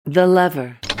The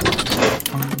Lever.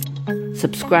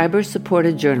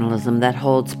 Subscriber-supported journalism that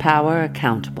holds power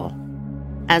accountable.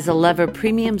 As a Lever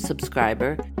Premium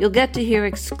subscriber, you'll get to hear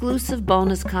exclusive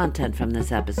bonus content from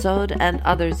this episode and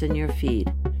others in your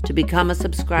feed. To become a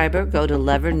subscriber, go to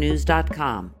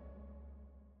levernews.com.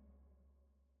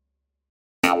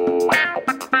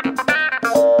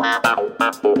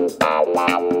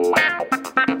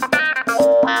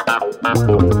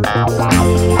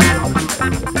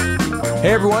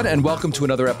 Hey everyone, and welcome to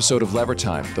another episode of Lever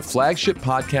Time, the flagship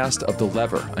podcast of The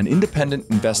Lever, an independent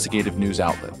investigative news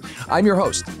outlet. I'm your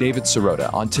host, David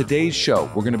Sirota. On today's show,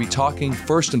 we're going to be talking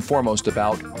first and foremost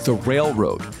about the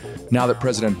railroad. Now that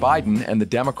President Biden and the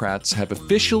Democrats have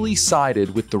officially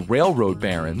sided with the railroad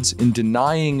barons in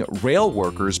denying rail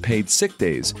workers paid sick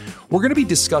days, we're going to be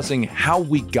discussing how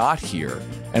we got here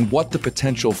and what the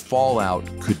potential fallout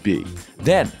could be.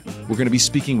 Then, we're going to be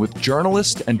speaking with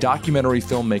journalist and documentary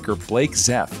filmmaker Blake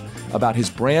Zeff about his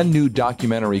brand new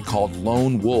documentary called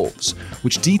Lone Wolves,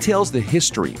 which details the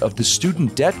history of the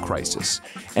student debt crisis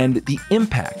and the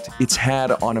impact it's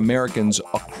had on Americans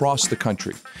across the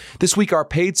country. This week, our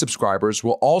paid subscribers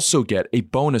will also get a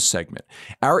bonus segment,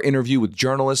 our interview with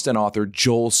journalist and author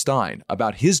Joel Stein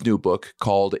about his new book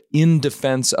called In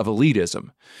Defense of Elitism.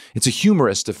 It's a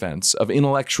humorous defense of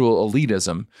intellectual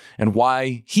elitism and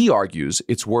why he argues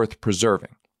it's worth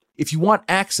preserving. If you want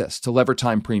access to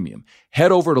LeverTime Premium,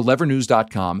 head over to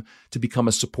levernews.com to become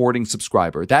a supporting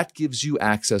subscriber. That gives you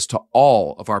access to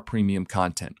all of our premium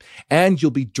content, and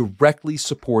you'll be directly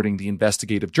supporting the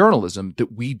investigative journalism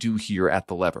that we do here at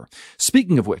The Lever.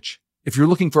 Speaking of which, if you're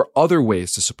looking for other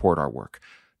ways to support our work,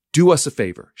 do us a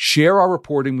favor. Share our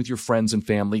reporting with your friends and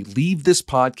family. Leave this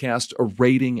podcast a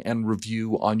rating and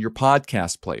review on your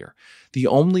podcast player. The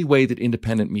only way that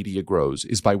independent media grows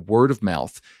is by word of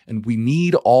mouth, and we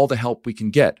need all the help we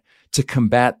can get to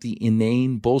combat the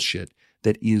inane bullshit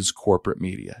that is corporate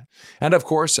media. And of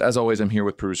course, as always, I'm here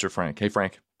with producer Frank. Hey,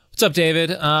 Frank. What's up,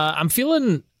 David? I'm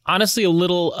feeling honestly a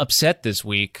little upset this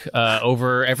week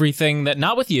over everything that,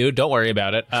 not with you, don't worry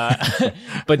about it,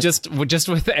 but just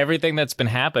with everything that's been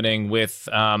happening with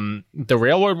the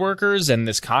railroad workers and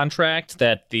this contract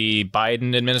that the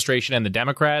Biden administration and the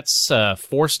Democrats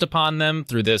forced upon them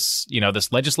through this,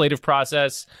 this legislative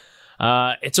process.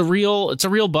 It's a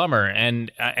real bummer,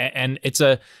 and it's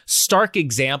a stark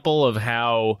example of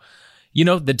how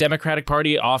the Democratic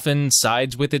Party often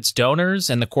sides with its donors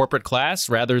and the corporate class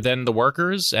rather than the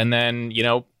workers. And then,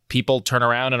 people turn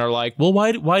around and are like, well,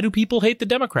 why do people hate the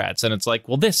Democrats? And it's like,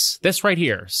 well, this right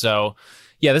here. So,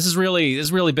 yeah, this has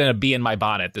really been a bee in my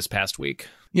bonnet this past week.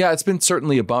 Yeah, it's been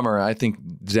certainly a bummer. I think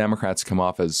the Democrats come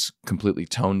off as completely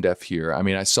tone deaf here. I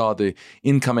mean, I saw the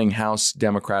incoming House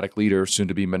Democratic leader, soon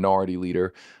to be minority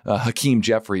leader, Hakeem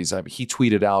Jeffries. He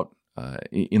tweeted out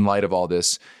in light of all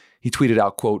this. He tweeted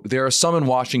out, quote, "There are some in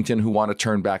Washington who want to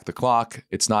turn back the clock.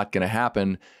 It's not going to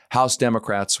happen. House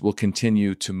Democrats will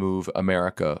continue to move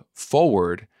America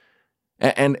forward."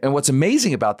 And what's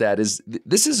amazing about that is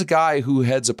this is a guy who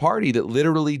heads a party that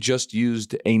literally just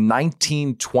used a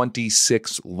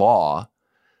 1926 law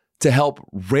to help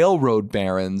railroad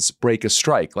barons break a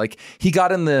strike. Like, he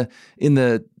got in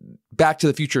the Back to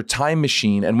the Future time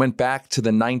machine and went back to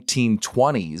the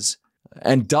 1920s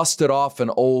and dusted off an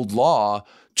old law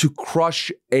to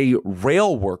crush a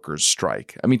rail workers'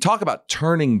 strike. I mean, talk about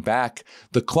turning back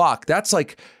the clock. That's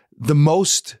like the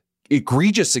most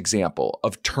egregious example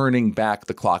of turning back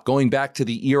the clock, going back to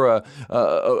the era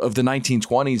of the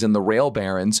 1920s and the rail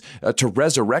barons to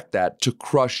resurrect that, to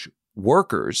crush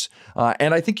workers.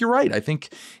 And I think you're right. I think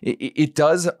it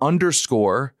does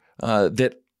underscore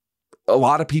that a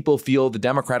lot of people feel the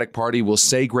Democratic Party will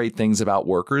say great things about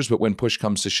workers, but when push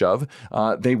comes to shove,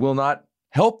 they will not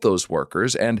help those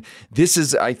workers. And this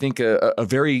is, I think, a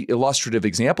very illustrative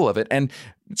example of it. And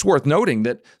it's worth noting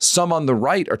that some on the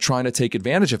right are trying to take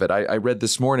advantage of it. I read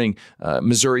this morning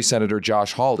Missouri Senator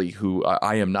Josh Hawley, who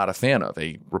I am not a fan of,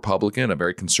 a Republican, a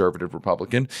very conservative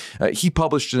Republican. He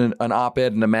published an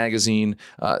op-ed in a magazine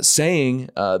saying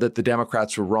that the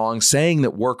Democrats were wrong, saying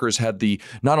that workers had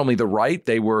not only the right,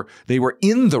 they were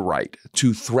in the right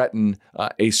to threaten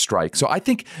a strike. So I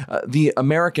think the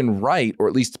American right, or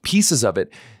at least pieces of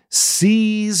it,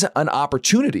 sees an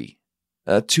opportunity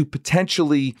to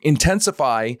potentially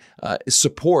intensify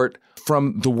support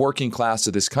from the working class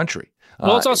of this country.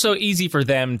 Well, it's also easy for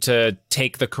them to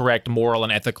take the correct moral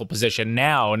and ethical position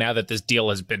now that this deal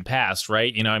has been passed,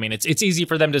 right? It's easy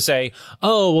for them to say,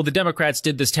 oh, well, the Democrats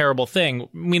did this terrible thing.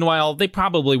 Meanwhile, they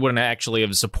probably wouldn't actually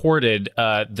have supported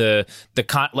a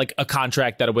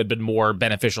contract that would have been more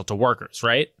beneficial to workers,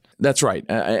 right? That's right.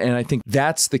 And I think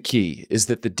that's the key, is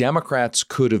that the Democrats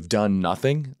could have done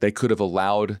nothing. They could have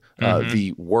allowed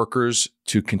the workers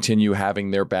to continue having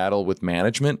their battle with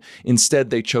management. Instead,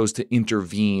 they chose to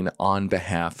intervene on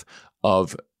behalf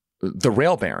of the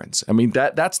rail barons. I mean,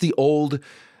 that's the old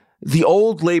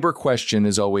labor question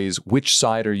is always, which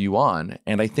side are you on?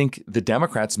 And I think the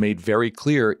Democrats made very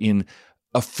clear in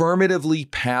affirmatively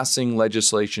passing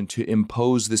legislation to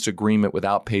impose this agreement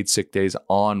without paid sick days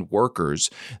on workers.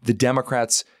 The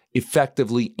Democrats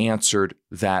effectively answered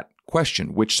that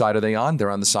question. Which side are they on? They're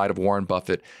on the side of Warren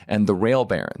Buffett and the rail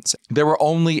barons. There were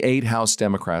only 8 House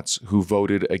Democrats who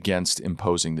voted against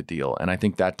imposing the deal. And I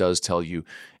think that does tell you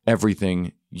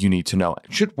everything you need to know.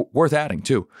 Worth adding,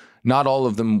 too. Not all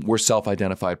of them were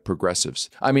self-identified progressives.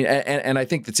 I mean, and I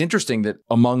think it's interesting that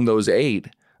among those 8,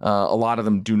 a lot of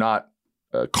them do not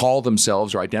call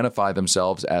themselves or identify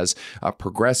themselves as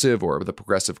progressive or the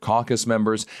Progressive Caucus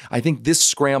members. I think this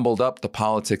scrambled up the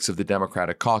politics of the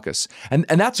Democratic caucus. And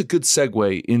that's a good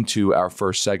segue into our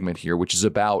first segment here, which is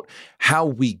about how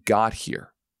we got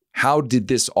here. How did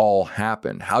this all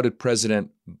happen? How did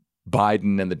President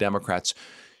Biden and the Democrats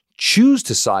choose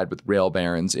to side with rail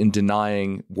barons in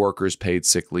denying workers paid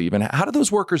sick leave? And how do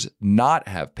those workers not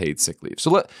have paid sick leave? So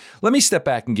let me step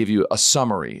back and give you a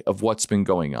summary of what's been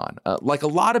going on. Like a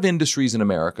lot of industries in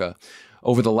America,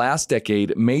 over the last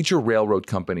decade, major railroad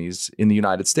companies in the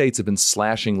United States have been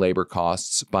slashing labor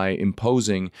costs by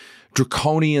imposing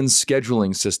draconian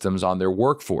scheduling systems on their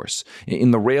workforce. In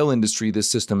the rail industry,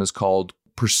 this system is called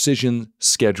precision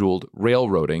scheduled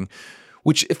railroading,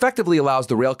 which effectively allows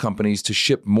the rail companies to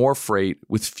ship more freight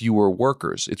with fewer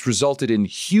workers. It's resulted in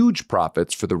huge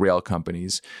profits for the rail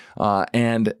companies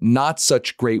and not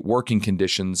such great working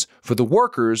conditions for the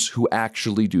workers who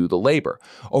actually do the labor.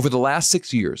 Over the last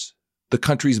 6 years, the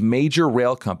country's major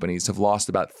rail companies have lost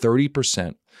about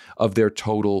 30% of their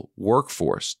total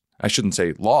workforce. I shouldn't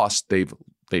say lost, they've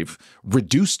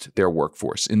reduced their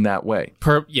workforce in that way.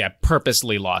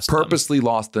 Purposely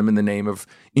lost them in the name of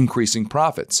increasing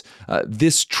profits.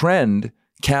 This trend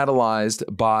catalyzed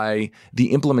by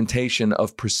the implementation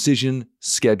of precision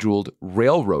scheduled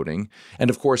railroading, and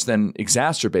of course then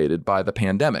exacerbated by the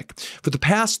pandemic. For the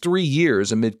past 3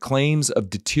 years, amid claims of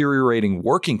deteriorating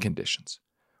working conditions,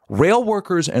 rail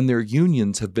workers and their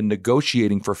unions have been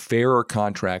negotiating for fairer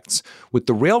contracts with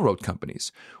the railroad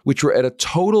companies, which were at a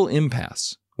total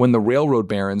impasse when the railroad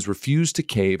barons refused to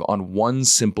cave on one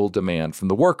simple demand from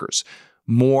the workers: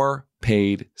 more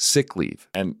paid sick leave.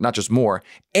 And not just more,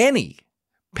 any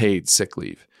paid sick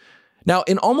leave. Now,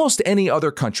 in almost any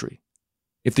other country,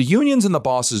 if the unions and the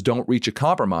bosses don't reach a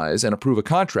compromise and approve a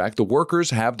contract, the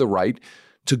workers have the right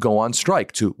to go on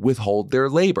strike, to withhold their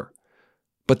labor.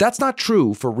 But that's not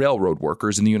true for railroad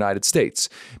workers in the United States,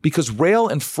 because rail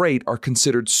and freight are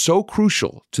considered so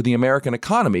crucial to the American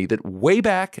economy that way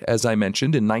back, as I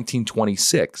mentioned, in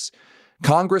 1926,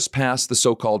 Congress passed the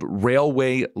so-called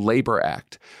Railway Labor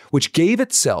Act, which gave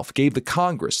the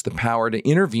Congress the power to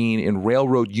intervene in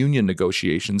railroad union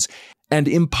negotiations and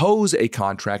impose a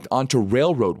contract onto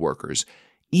railroad workers,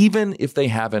 even if they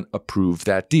haven't approved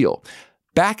that deal.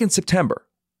 Back in September,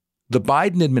 the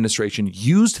Biden administration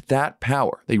used that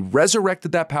power. They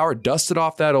resurrected that power, dusted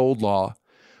off that old law,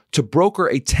 to broker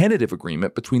a tentative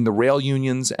agreement between the rail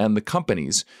unions and the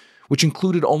companies, which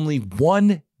included only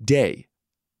 1 day,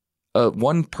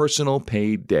 one personal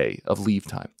paid day of leave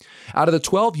time. Out of the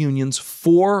 12 unions,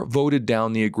 4 voted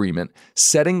down the agreement,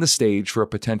 setting the stage for a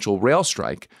potential rail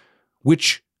strike,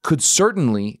 which could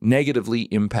certainly negatively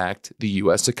impact the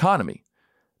U.S. economy.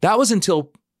 That was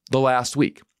until the last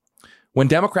week, when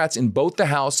Democrats in both the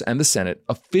House and the Senate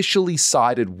officially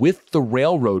sided with the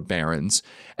railroad barons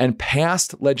and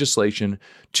passed legislation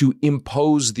to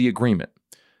impose the agreement,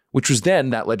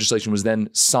 that legislation was then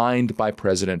signed by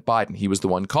President Biden. He was the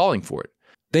one calling for it.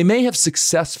 They may have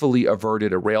successfully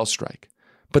averted a rail strike,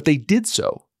 but they did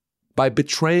so by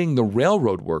betraying the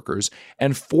railroad workers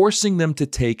and forcing them to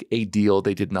take a deal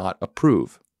they did not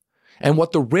approve. And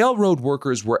what the railroad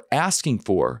workers were asking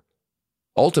for,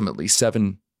 ultimately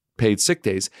 7 paid sick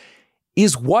days,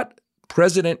 is what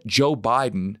President Joe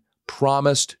Biden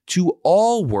promised to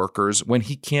all workers when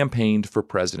he campaigned for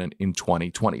president in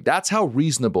 2020. That's how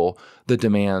reasonable the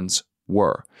demands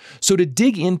were. So to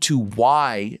dig into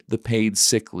why the paid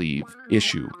sick leave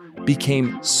issue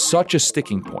became such a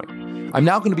sticking point, I'm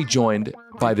now going to be joined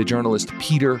by the journalist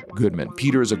Peter Goodman.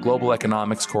 Peter is a global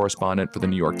economics correspondent for the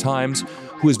New York Times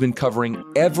who has been covering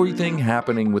everything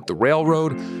happening with the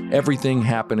railroad, everything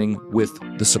happening with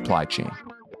the supply chain.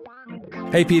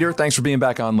 Hey, Peter, thanks for being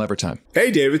back on Lever Time.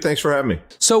 Hey, David, thanks for having me.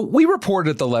 So we reported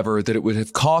at The Lever that it would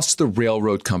have cost the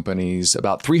railroad companies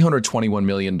about $321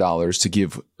 million to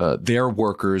give their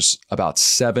workers about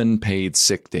 7 paid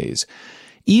sick days.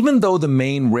 Even though the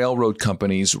main railroad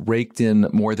companies raked in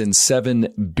more than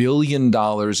 $7 billion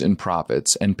in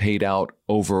profits and paid out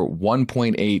over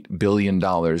 $1.8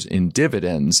 billion in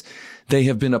dividends, they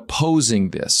have been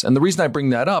opposing this. And the reason I bring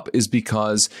that up is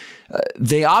because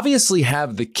they obviously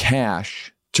have the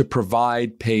cash to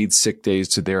provide paid sick days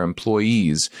to their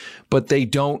employees, but they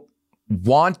don't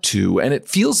want to. And it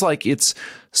feels like it's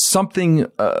something,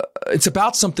 it's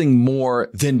about something more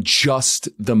than just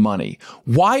the money.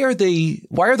 Why are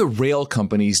the rail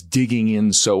companies digging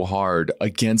in so hard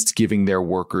against giving their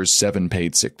workers 7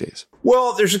 paid sick days?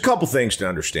 Well, there's a couple things to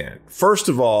understand. First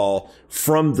of all,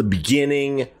 from the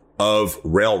beginning of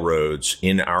railroads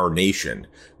in our nation,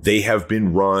 they have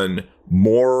been run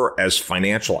more as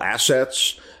financial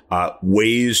assets,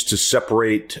 ways to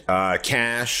separate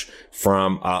cash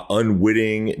from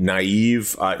unwitting,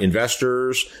 naive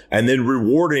investors, and then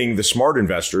rewarding the smart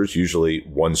investors, usually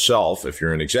oneself, if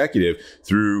you're an executive,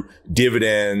 through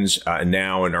dividends, and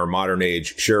now in our modern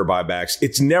age, share buybacks.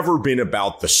 It's never been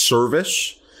about the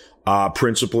service.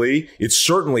 Principally, it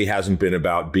certainly hasn't been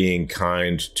about being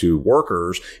kind to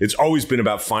workers. It's always been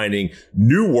about finding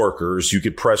new workers you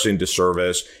could press into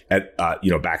service at,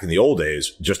 back in the old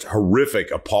days, just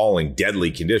horrific, appalling,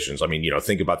 deadly conditions. I mean,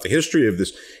 think about the history of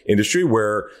this industry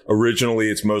where originally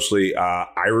it's mostly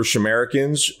Irish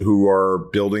Americans who are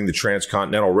building the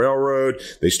Transcontinental Railroad.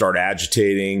 They start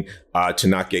agitating to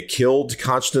not get killed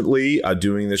constantly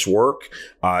doing this work,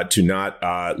 to not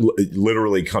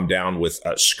literally come down with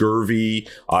scurvy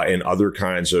and other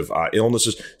kinds of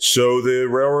illnesses. So the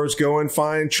railroads go and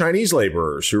find Chinese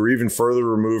laborers who are even further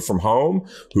removed from home,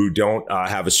 who don't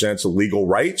have a sense of legal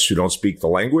rights, who don't speak the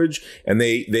language, and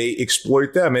they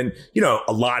exploit them. And,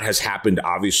 a lot has happened,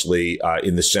 obviously,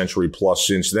 in the century plus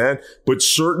since then, but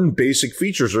certain basic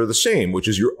features are the same, which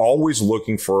is you're always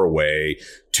looking for a way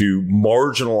to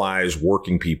marginalize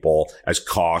working people as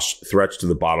cost threats to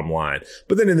the bottom line.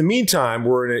 But then in the meantime,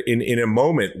 we're in a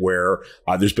moment where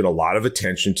there's been a lot of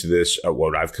attention to this,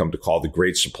 what I've come to call the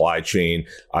great supply chain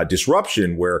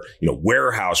disruption, where,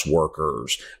 warehouse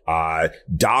workers,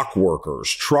 dock workers,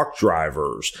 truck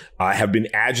drivers have been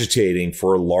agitating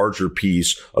for a larger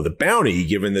piece of the bounty,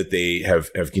 given that they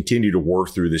have continued to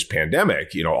work through this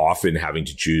pandemic, often having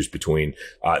to choose between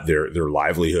their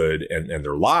livelihood and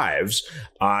their lives.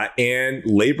 And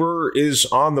labor is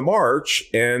on the march,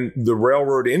 and the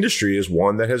railroad industry is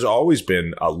one that has always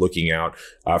been looking out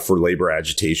for labor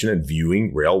agitation and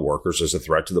viewing rail workers as a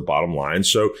threat to the bottom line.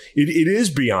 So it is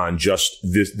beyond just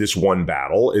this one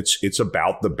battle. It's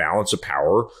about the balance of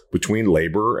power between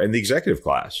labor and the executive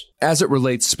class. As it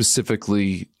relates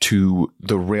specifically to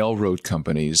the railroad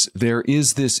companies, there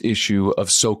is this issue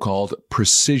of so-called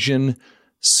precision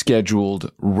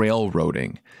scheduled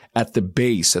railroading at the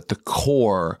base, at the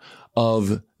core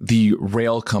of the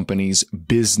rail company's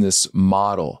business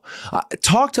model.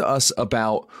 Talk to us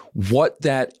about what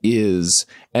that is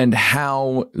and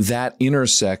how that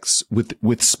intersects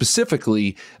with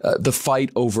specifically the fight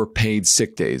over paid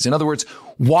sick days. In other words,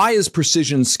 why is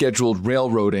precision scheduled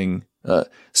railroading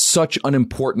such an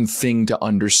important thing to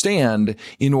understand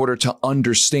in order to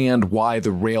understand why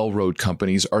the railroad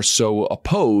companies are so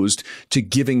opposed to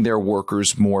giving their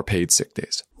workers more paid sick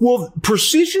days? Well,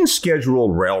 precision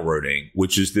scheduled railroading,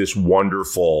 which is this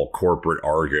wonderful corporate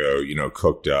argot,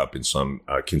 cooked up in some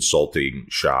consulting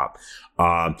shop,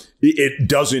 it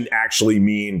doesn't actually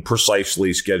mean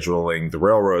precisely scheduling the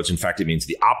railroads. In fact, it means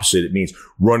the opposite. It means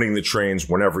running the trains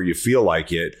whenever you feel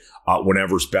like it,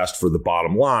 whenever's best for the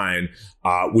bottom line,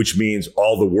 which means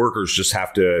all the workers just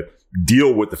have to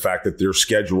deal with the fact that their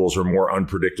schedules are more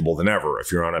unpredictable than ever. If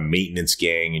you're on a maintenance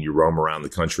gang and you roam around the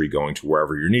country going to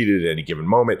wherever you're needed at any given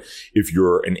moment, if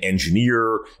you're an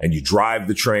engineer and you drive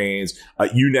the trains,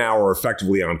 you now are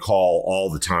effectively on call all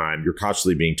the time. You're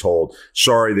constantly being told,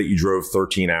 sorry that you drove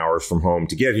 13 hours from home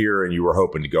to get here and you were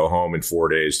hoping to go home in 4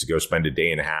 days to go spend a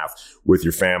day and a half with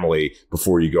your family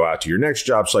before you go out to your next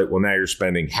job site. Well, now you're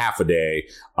spending half a day,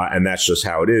 and that's just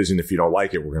how it is. And if you don't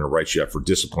like it, we're going to write you up for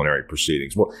disciplinary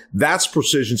proceedings. Well, that's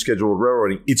precision scheduled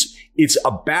railroading. It is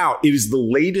the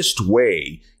latest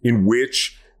way in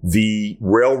which the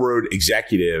railroad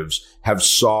executives have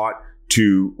sought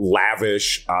to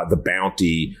lavish the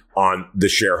bounty on the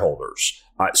shareholders.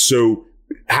 So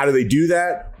how do they do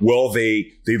that? Well,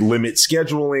 they limit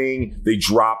scheduling, they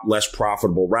drop less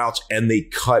profitable routes, and they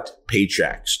cut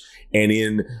paychecks. And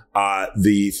in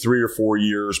the 3 or 4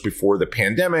 years before the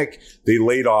pandemic, they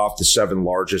laid off the 7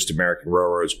 largest American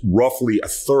railroads, roughly a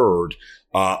third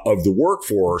of the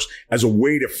workforce, as a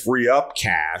way to free up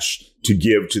cash to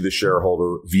give to the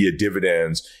shareholder via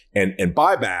dividends and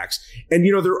buybacks. And,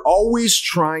 they're always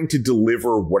trying to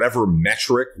deliver whatever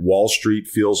metric Wall Street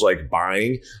feels like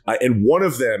buying. And one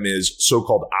of them is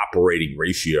so-called operating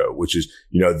ratio, which is,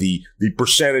 the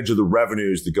percentage of the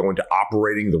revenues that go into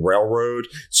operating the railroad.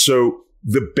 So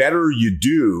the better you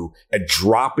do at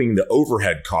dropping the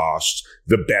overhead costs,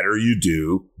 the better you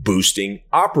do boosting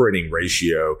operating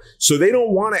ratio. So they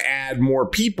don't want to add more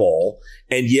people,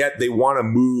 and yet they want to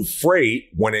move freight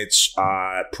when it's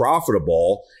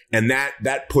profitable. And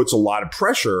that puts a lot of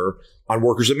pressure on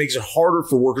workers. It makes it harder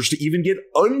for workers to even get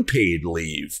unpaid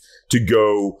leave to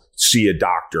go see a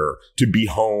doctor, to be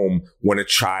home when a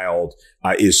child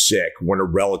is sick, when a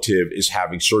relative is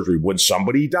having surgery, when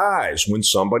somebody dies, when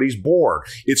somebody's born.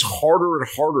 It's harder and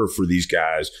harder for these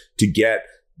guys to get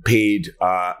paid,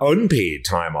 unpaid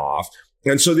time off.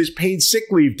 And so this paid sick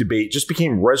leave debate just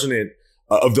became resonant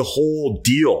of the whole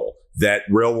deal that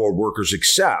railroad workers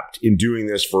accept in doing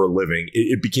this for a living.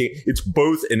 It's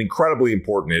both an incredibly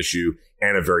important issue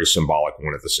and a very symbolic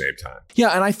one at the same time. Yeah,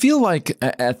 and I feel like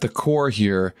at the core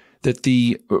here that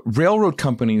the railroad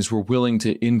companies were willing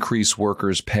to increase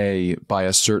workers' pay by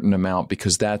a certain amount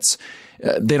because that's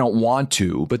they don't want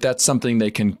to, but that's something they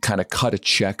can kind of cut a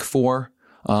check for,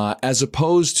 as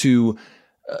opposed to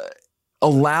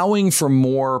allowing for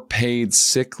more paid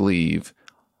sick leave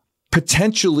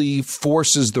potentially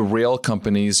forces the rail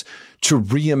companies to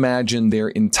reimagine their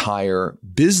entire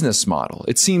business model.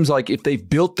 It seems like if they've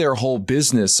built their whole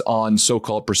business on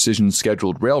so-called precision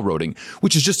scheduled railroading,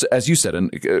 which is just, as you said,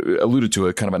 and alluded to,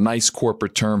 a kind of a nice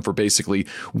corporate term for basically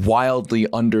wildly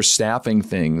understaffing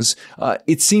things,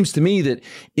 it seems to me that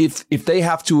if they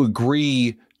have to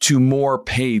agree to more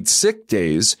paid sick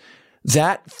days,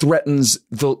 that threatens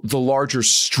the larger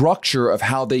structure of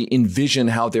how they envision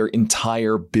how their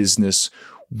entire business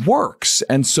works.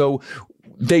 And so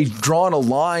they've drawn a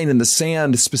line in the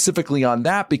sand specifically on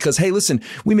that because, hey, listen,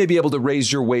 we may be able to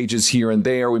raise your wages here and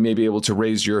there. We may be able to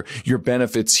raise your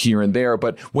benefits here and there.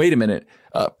 But wait a minute.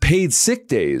 Paid sick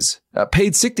days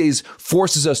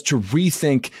forces us to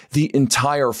rethink the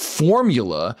entire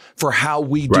formula for how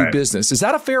we do business. Is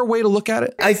that a fair way to look at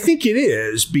it? I think it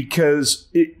is, because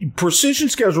precision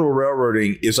scheduled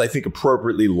railroading is, I think,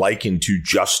 appropriately likened to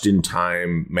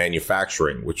just-in-time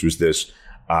manufacturing, which was this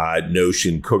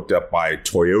notion cooked up by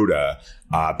Toyota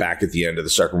back at the end of the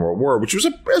Second World War, which was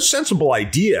a sensible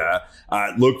idea.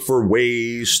 Look for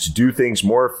ways to do things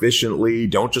more efficiently.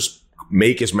 Don't just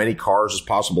make as many cars as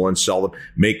possible and sell them,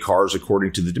 make cars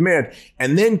according to the demand.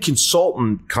 And then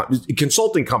consulting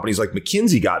companies like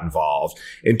McKinsey got involved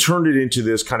and turned it into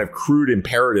this kind of crude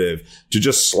imperative to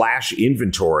just slash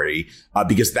inventory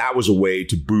because that was a way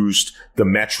to boost the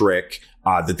metric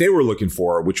that they were looking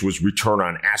for, which was return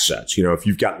on assets. If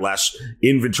you've got less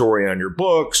inventory on your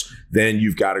books, then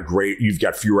you've got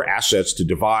fewer assets to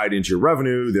divide into your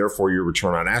revenue. Therefore, your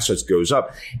return on assets goes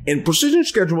up. And precision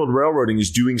scheduled railroading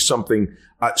is doing something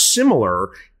similar.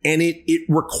 And it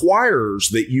requires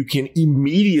that you can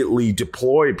immediately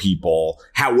deploy people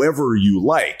however you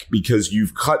like, because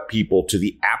you've cut people to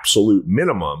the absolute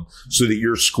minimum so that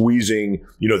you're squeezing,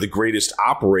 the greatest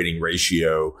operating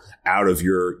ratio out of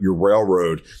your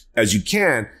railroad as you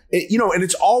can. And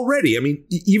it's already,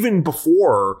 even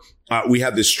before we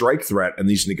had this strike threat and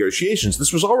these negotiations,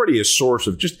 this was already a source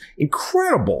of just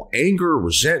incredible anger,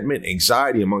 resentment,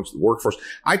 anxiety amongst the workforce.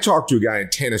 I talked to a guy in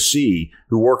Tennessee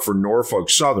who worked for Norfolk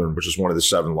Southern, which is one of the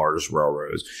 7 largest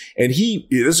railroads. And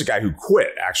this is a guy who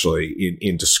quit actually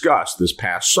in disgust this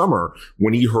past summer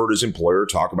when he heard his employer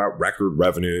talk about record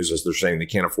revenues as they're saying they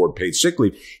can't afford paid sick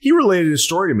leave. He related a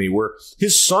story to me where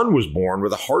his son was born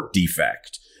with a heart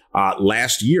defect.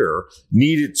 Last year,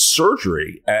 needed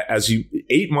surgery as he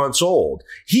 8 months old.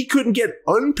 He couldn't get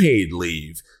unpaid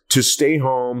leave to stay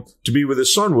home to be with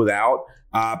his son without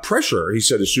pressure. He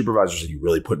said his supervisor said, "You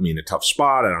really put me in a tough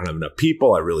spot. I don't have enough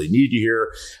people. I really need you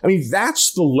here."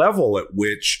 That's the level at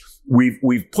which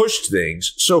we've pushed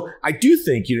things. So I do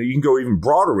think, you can go even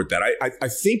broader with that. I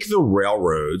think the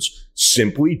railroads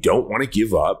simply don't want to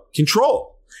give up control.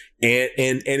 And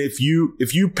if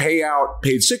you pay out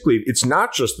paid sick leave, it's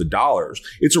not just the dollars.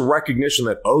 It's a recognition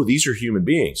that, these are human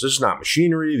beings. This is not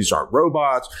machinery. These aren't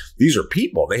robots. These are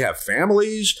people. They have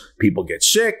families. People get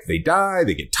sick. They die.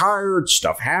 They get tired.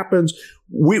 Stuff happens.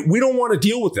 We don't want to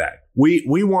deal with that.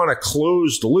 We want to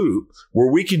close the loop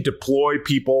where we can deploy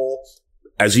people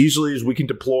as easily as we can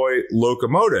deploy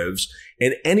locomotives,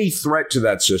 and any threat to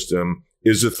that system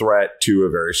is a threat to a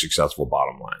very successful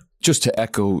bottom line. Just to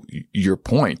echo your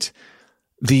point,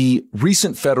 the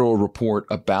recent federal report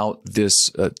about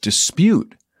this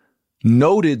dispute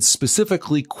noted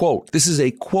specifically, quote, this is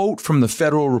a quote from the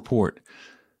federal report,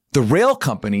 the rail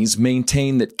companies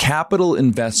maintain that capital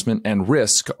investment and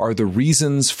risk are the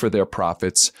reasons for their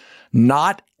profits,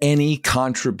 not any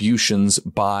contributions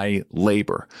by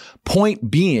labor. Point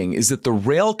being is that the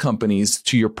rail companies,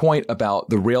 to your point about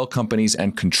the rail companies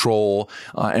and control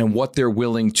and what they're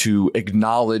willing to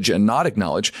acknowledge and not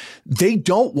acknowledge, they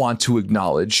don't want to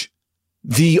acknowledge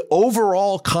the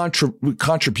overall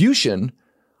contribution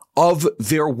of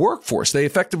their workforce. They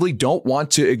effectively don't want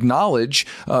to acknowledge,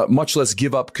 much less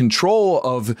give up control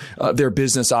of their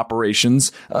business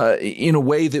operations in a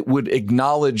way that would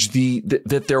acknowledge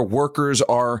that their workers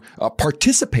are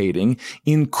participating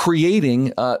in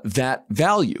creating that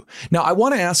value. Now, I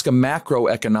want to ask a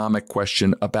macroeconomic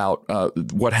question about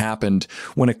what happened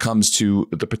when it comes to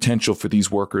the potential for these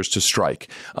workers to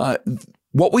strike.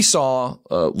 What we saw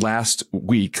last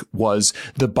week was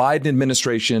the Biden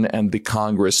administration and the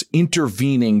Congress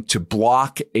intervening to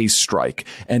block a strike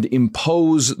and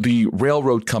impose the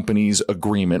railroad companies'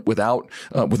 agreement with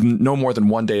no more than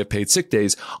 1 day of paid sick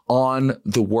days on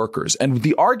the workers. And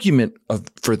the argument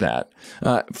for that,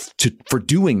 for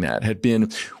doing that, had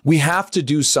been we have to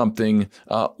do something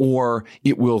or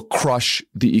it will crush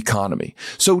the economy.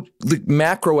 So the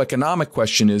macroeconomic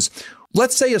question is,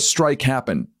 let's say a strike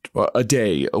happened a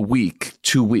day, a week,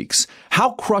 2 weeks.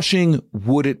 How crushing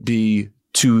would it be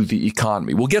to the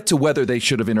economy? We'll get to whether they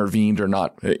should have intervened or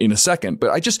not in a second,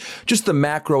 but just the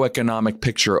macroeconomic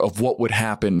picture of what would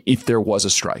happen if there was a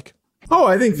strike. Oh,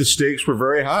 I think the stakes were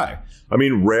very high. I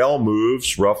mean, rail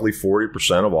moves roughly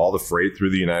 40% of all the freight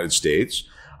through the United States.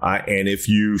 And if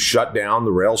you shut down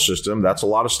the rail system, that's a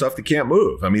lot of stuff that can't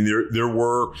move. I mean, there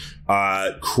were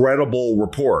credible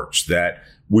reports that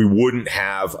we wouldn't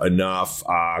have enough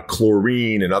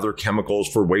chlorine and other chemicals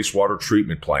for wastewater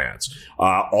treatment plants,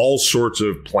 all sorts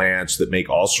of plants that make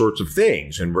all sorts of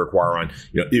things and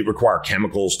require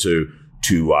chemicals to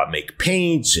make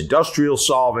paints, industrial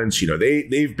solvents.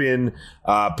 They've been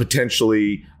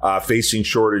potentially facing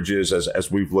shortages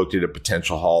as we've looked at a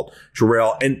potential halt to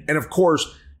rail. And of course,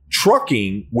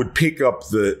 trucking would pick up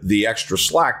the extra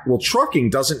slack. Well, trucking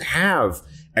doesn't have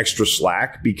extra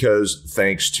slack because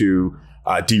thanks to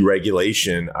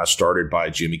deregulation started by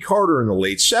Jimmy Carter in the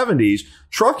late 70s,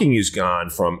 trucking has gone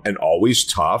from an always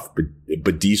tough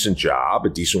but decent job, a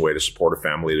decent way to support a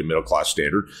family at a middle class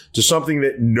standard, to something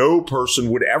that no person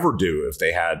would ever do if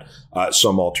they had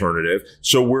some alternative.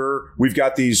 So we've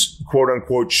got these quote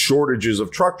unquote shortages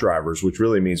of truck drivers, which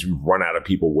really means we've run out of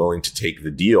people willing to take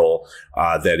the deal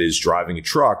that is driving a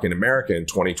truck in America in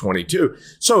 2022.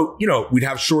 So, we'd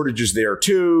have shortages there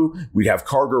too. We'd have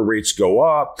cargo rates go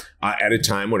up at a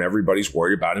time when everybody's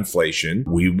worried about inflation.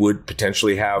 We would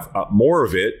potentially have more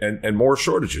of it and more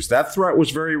shortages. That threat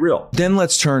was very real. Then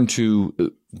let's turn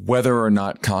to whether or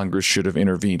not Congress should have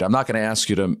intervened. I'm not going to ask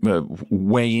you to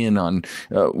weigh in on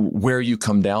where you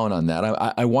come down on that.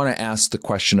 I want to ask the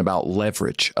question about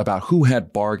leverage, about who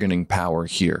had bargaining power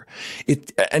here.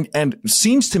 And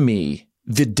seems to me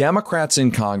the Democrats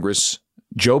in Congress,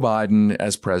 Joe Biden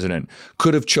as president,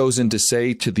 could have chosen to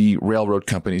say to the railroad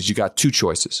companies, you got two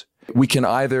choices. We can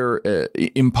either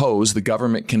the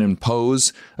government can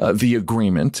impose the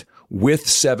agreement with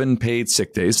 7 paid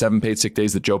sick days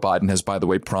that Joe Biden has, by the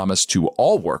way, promised to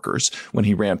all workers when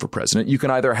he ran for president. You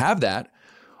can either have that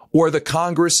or the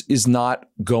Congress is not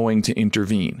going to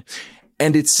intervene.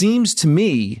 And it seems to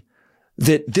me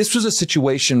that this was a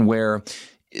situation where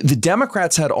the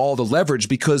Democrats had all the leverage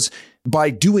because by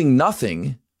doing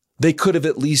nothing, they could have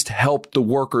at least helped the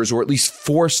workers or at least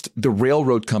forced the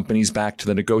railroad companies back to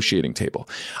the negotiating table.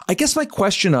 I guess my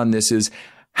question on this is,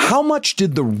 how much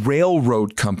did the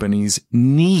railroad companies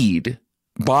need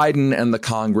Biden and the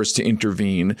Congress to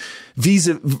intervene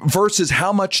versus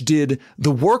how much did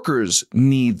the workers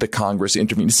need the Congress to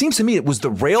intervene? It seems to me it was the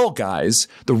rail guys,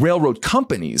 the railroad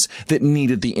companies that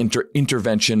needed the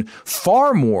intervention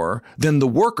far more than the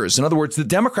workers. In other words, the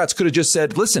Democrats could have just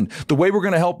said, listen, the way we're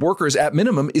going to help workers at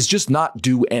minimum is just not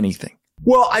do anything.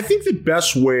 Well, I think the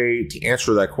best way to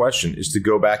answer that question is to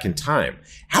go back in time.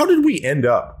 How did we end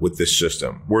up with this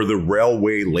system where the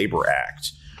Railway Labor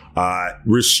Act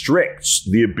restricts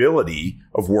the ability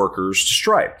of workers to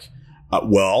strike?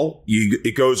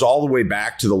 It goes all the way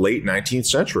back to the late 19th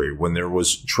century when there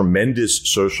was tremendous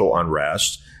social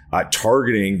unrest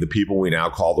targeting the people we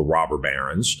now call the robber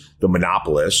barons, the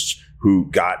monopolists, who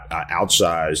got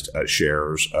outsized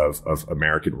shares of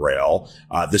American rail.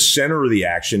 The center of the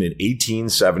action in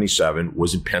 1877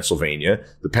 was in Pennsylvania.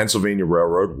 The Pennsylvania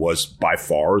Railroad was by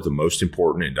far the most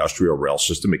important industrial rail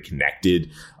system. It connected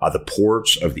the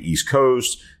ports of the East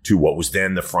Coast to what was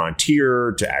then the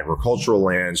frontier, to agricultural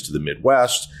lands, to the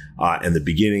Midwest, and the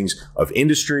beginnings of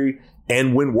industry.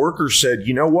 And when workers said,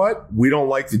 you know what, we don't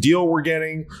like the deal we're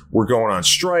getting, we're going on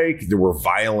strike, there were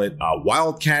violent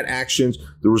wildcat actions.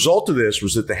 The result of this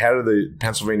was that the head of the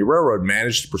Pennsylvania Railroad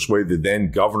managed to persuade the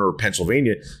then governor of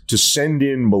Pennsylvania to send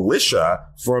in militia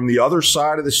from the other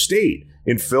side of the state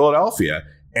in Philadelphia.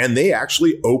 And they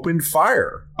actually opened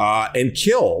fire and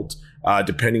killed,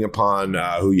 depending upon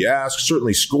who you ask.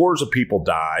 Certainly scores of people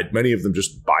died, many of them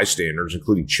just bystanders,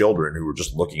 including children who were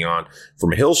just looking on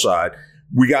from a hillside.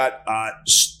 We got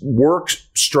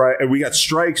we got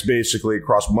strikes basically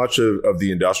across much of the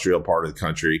industrial part of the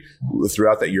country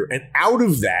throughout that year. And out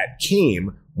of that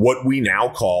came what we now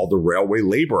call the Railway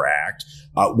Labor Act,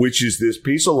 which is this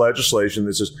piece of legislation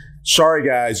that says, sorry,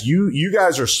 guys, you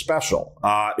guys are special.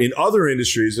 In other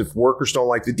industries, if workers don't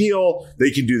like the deal,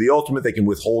 they can do the ultimate. They can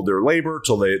withhold their labor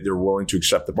till they're willing to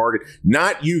accept the bargain.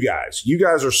 Not you guys. You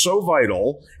guys are so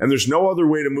vital, and there's no other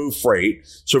way to move freight.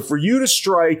 So for you to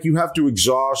strike, you have to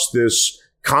exhaust this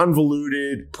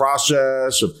convoluted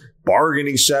process of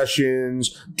bargaining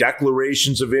sessions,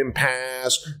 declarations of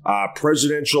impasse,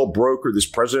 presidential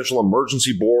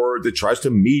emergency board that tries to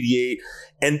mediate,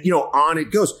 and, on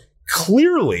it goes.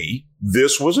 Clearly,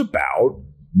 this was about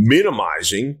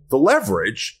minimizing the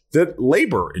leverage that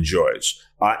labor enjoys,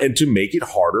 and to make it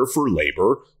harder for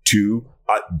labor to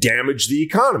damage the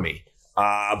economy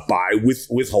by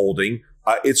withholding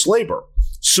its labor.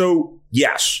 So,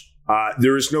 yes,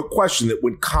 there is no question that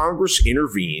when Congress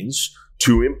intervenes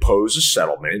to impose a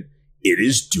settlement, it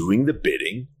is doing the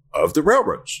bidding of the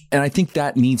railroads. And I think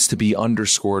that needs to be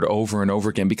underscored over and over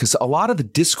again, because a lot of the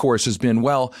discourse has been,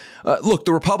 look,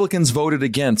 the Republicans voted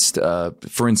against,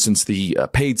 for instance, the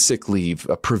paid sick leave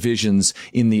provisions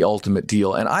in the ultimate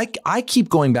deal. And I keep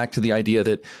going back to the idea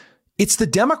that it's the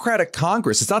Democratic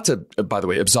Congress. It's not to, by the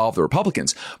way, absolve the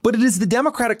Republicans, but it is the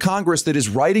Democratic Congress that is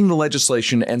writing the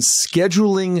legislation and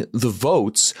scheduling the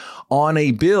votes on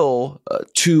a bill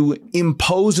to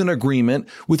impose an agreement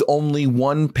with only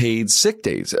one paid sick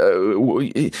days,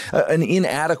 an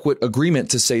inadequate agreement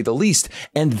to say the least.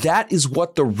 And that is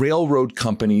what the railroad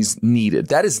companies needed.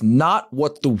 That is not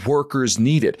what the workers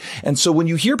needed. And so when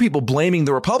you hear people blaming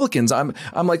the Republicans, I'm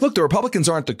like, look, the Republicans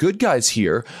aren't the good guys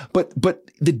here, but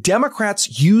the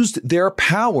Democrats used their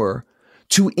power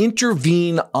to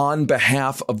intervene on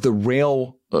behalf of the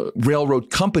railroad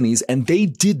companies, and they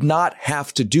did not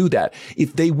have to do that.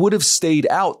 If they would have stayed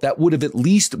out, that would have at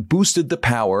least boosted the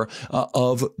power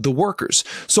of the workers.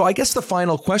 So I guess the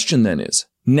final question then is,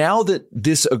 now that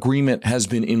this agreement has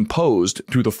been imposed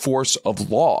through the force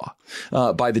of law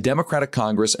by the Democratic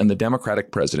Congress and the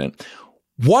Democratic president,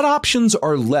 what options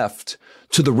are left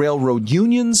to the railroad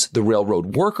unions, the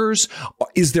railroad workers?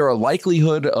 Is there a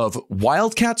likelihood of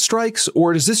wildcat strikes,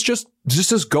 or does this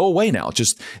just go away now?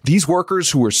 Just these workers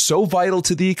who are so vital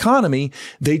to the economy,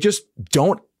 they just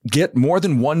don't get more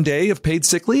than 1 day of paid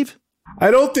sick leave? I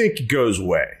don't think it goes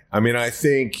away. I mean, I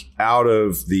think out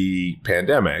of the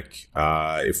pandemic,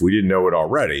 if we didn't know it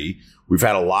already, we've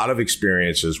had a lot of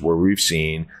experiences where we've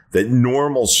seen that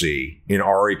normalcy in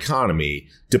our economy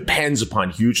depends upon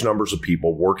huge numbers of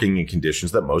people working in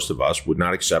conditions that most of us would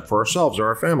not accept for ourselves or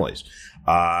our families.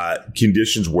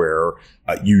 Conditions where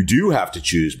you do have to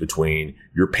choose between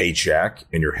your paycheck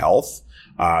and your health.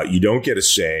 You don't get a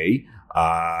say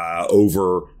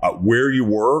over where you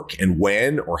work and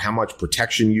when or how much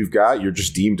protection you've got. You're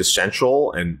just deemed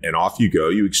essential, and off you go.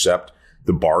 You accept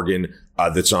the bargain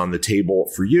that's on the table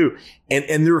for you.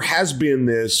 And there has been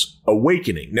this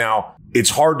awakening. Now,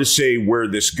 it's hard to say where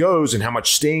this goes and how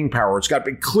much staying power it's got,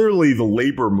 but clearly the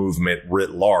labor movement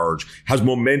writ large has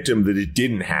momentum that it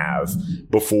didn't have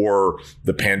before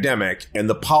the pandemic, and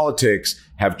the politics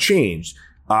have changed.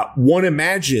 One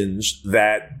imagines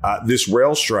that this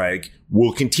rail strike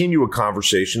will continue a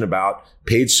conversation about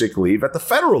paid sick leave at the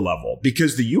federal level,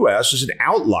 because the U.S. is an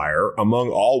outlier among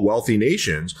all wealthy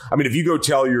nations. I mean, if you go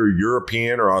tell your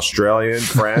European or Australian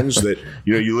friends that,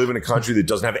 you live in a country that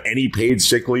doesn't have any paid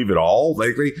sick leave at all,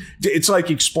 it's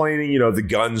like explaining, the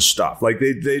gun stuff. Like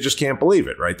they just can't believe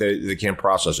it, right? They can't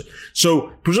process it.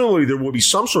 So presumably there will be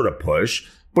some sort of push,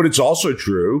 but it's also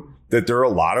true that there are a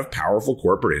lot of powerful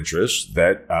corporate interests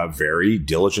that very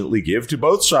diligently give to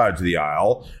both sides of the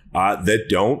aisle that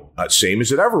don't, same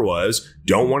as it ever was,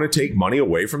 don't want to take money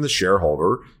away from the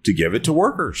shareholder to give it to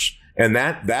workers. And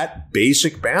that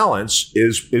basic balance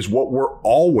is what we're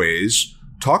always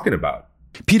talking about.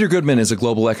 Peter Goodman is a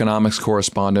global economics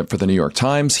correspondent for the New York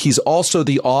Times. He's also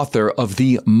the author of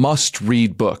the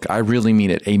must-read book. I really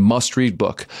mean it. A must-read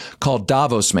book called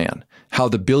Davos Man: How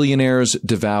the Billionaires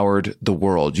Devoured the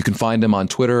World. You can find him on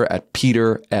Twitter at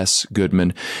Peter S.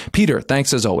 Goodman. Peter,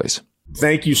 thanks as always.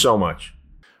 Thank you so much.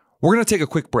 We're going to take a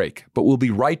quick break, but we'll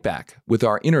be right back with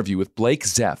our interview with Blake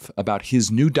Zeff about his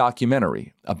new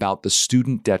documentary about the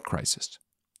student debt crisis.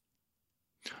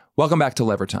 Welcome back to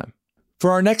Lever Time. For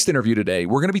our next interview today,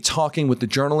 we're going to be talking with the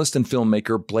journalist and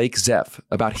filmmaker Blake Zeff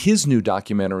about his new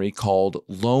documentary called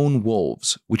Lone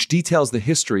Wolves, which details the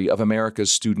history of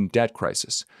America's student debt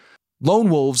crisis. Lone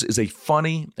Wolves is a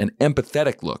funny and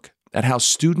empathetic look at how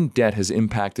student debt has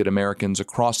impacted Americans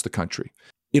across the country.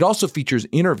 It also features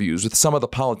interviews with some of the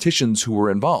politicians who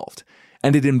were involved,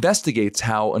 and it investigates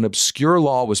how an obscure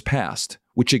law was passed,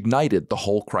 which ignited the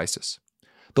whole crisis.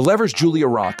 The Lever's Julia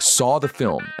Rock saw the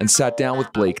film and sat down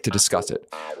with Blake to discuss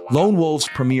it. Lone Wolves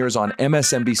premieres on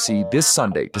MSNBC this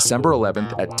Sunday, December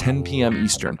 11th at 10 p.m.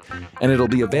 Eastern, and it'll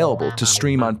be available to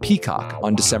stream on Peacock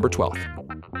on December 12th.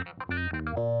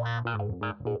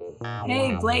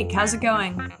 Hey, Blake, how's it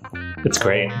going? It's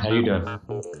great. How are you doing?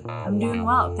 I'm doing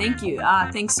well, thank you.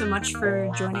 Thanks so much for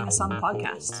joining us on the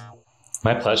podcast.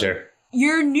 My pleasure.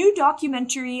 Your new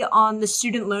documentary on the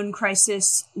student loan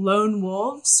crisis, Lone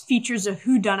Wolves, features a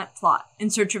whodunit plot in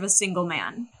search of a single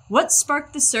man. What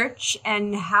sparked the search,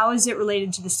 and how is it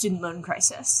related to the student loan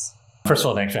crisis? First of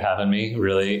all, thanks for having me.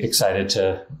 Really excited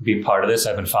to be part of this.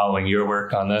 I've been following your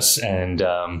work on this, and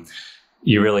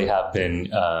you really have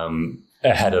been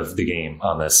ahead of the game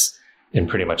on this in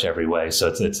pretty much every way. So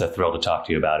it's a thrill to talk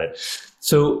to you about it.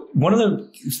 So one of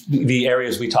the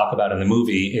areas we talk about in the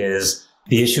movie is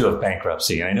the issue of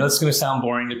bankruptcy. And I know it's going to sound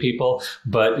boring to people,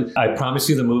 but I promise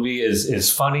you the movie is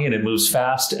funny and it moves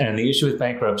fast. And the issue with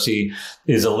bankruptcy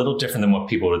is a little different than what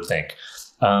people would think.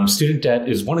 Student debt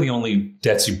is one of the only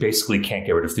debts you basically can't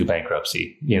get rid of through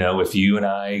bankruptcy. You know, if you and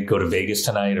I go to Vegas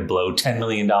tonight and blow $10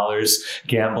 million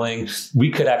gambling, we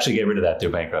could actually get rid of that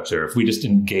through bankruptcy. Or if we just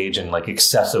engage in like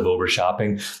excessive over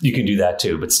shopping, you can do that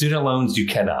too. But student loans, you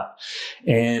cannot.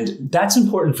 And that's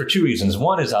important for two reasons.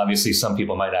 One is obviously some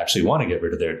people might actually want to get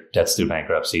rid of their debts through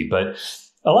bankruptcy, but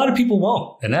a lot of people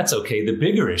won't. And that's okay. The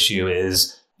bigger issue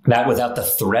is that without the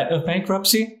threat of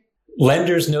bankruptcy,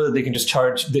 lenders know that they can just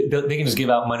they can just give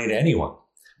out money to anyone,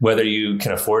 whether you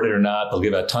can afford it or not. They'll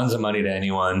give out tons of money to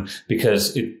anyone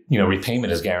because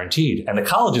repayment is guaranteed. And the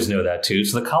colleges know that too.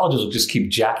 So the colleges will just keep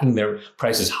jacking their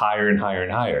prices higher and higher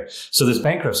and higher. So this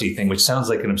bankruptcy thing, which sounds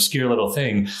like an obscure little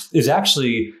thing, is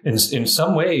actually in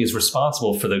some ways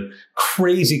responsible for the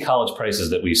crazy college prices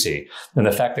that we see. And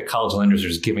the fact that college lenders are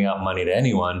just giving out money to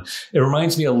anyone, it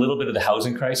reminds me a little bit of the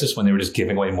housing crisis when they were just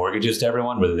giving away mortgages to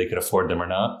everyone, whether they could afford them or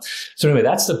not. So anyway,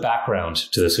 that's the background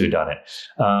to this whodunit.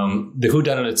 The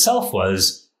whodunit itself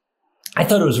was, I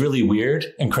thought it was really weird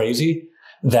and crazy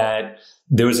that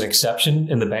there was an exception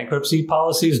in the bankruptcy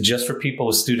policies just for people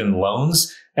with student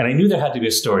loans. And I knew there had to be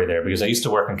a story there because I used to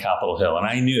work on Capitol Hill, and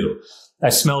I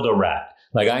smelled a rat.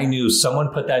 Like I knew someone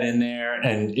put that in there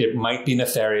and it might be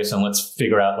nefarious, and let's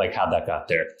figure out like how that got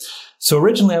there. So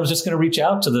originally I was just going to reach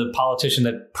out to the politician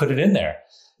that put it in there.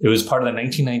 It was part of the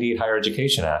 1998 Higher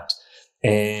Education Act.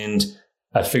 And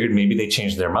I figured maybe they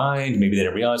changed their mind. Maybe they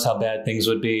didn't realize how bad things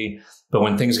would be. But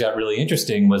when things got really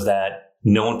interesting was that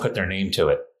no one put their name to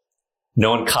it. No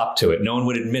one copped to it. No one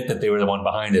would admit that they were the one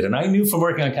behind it. And I knew from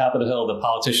working on Capitol Hill, the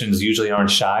politicians usually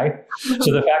aren't shy.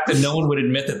 So the fact that no one would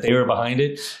admit that they were behind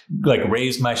it, like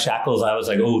raised my shackles. I was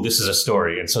like, oh, this is a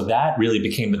story. And so that really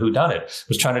became the whodunit.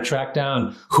 Was trying to track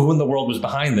down who in the world was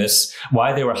behind this,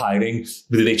 why they were hiding,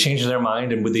 did they change their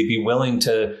mind, and would they be willing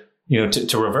to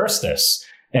reverse this?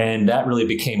 And that really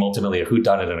became ultimately a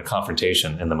whodunit and a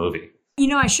confrontation in the movie. You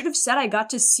know, I should have said I got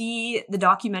to see the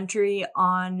documentary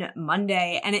on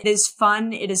Monday, and it is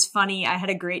fun. It is funny. I had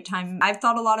a great time. I've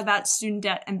thought a lot about student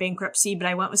debt and bankruptcy, but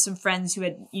I went with some friends who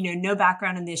had, no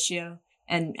background in the issue,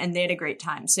 and they had a great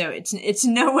time. So it's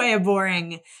no way a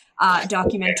boring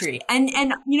documentary. And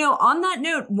on that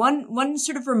note, one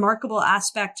sort of remarkable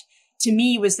aspect to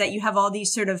me was that you have all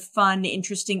these sort of fun,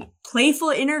 interesting, playful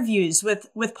interviews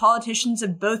with politicians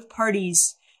of both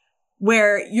parties,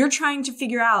 where you're trying to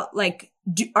figure out, like,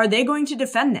 are they going to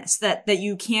defend this, that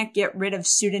you can't get rid of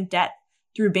student debt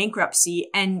through bankruptcy?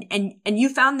 And you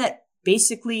found that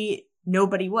basically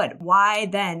nobody would. Why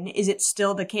then is it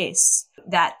still the case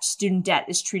that student debt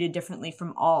is treated differently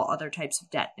from all other types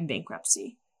of debt in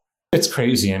bankruptcy? It's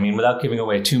crazy. I mean, without giving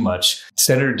away too much,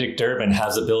 Senator Dick Durbin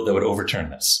has a bill that would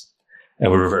overturn this.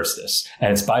 and we reverse this.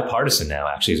 And it's bipartisan now,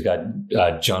 actually. It's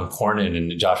got John Cornyn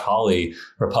and Josh Hawley,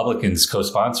 Republicans,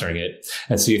 co-sponsoring it.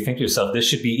 And so you think to yourself, this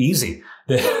should be easy.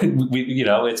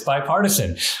 It's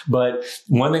bipartisan. But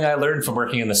one thing I learned from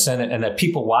working in the Senate, and that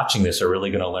people watching this are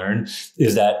really going to learn,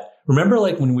 is that remember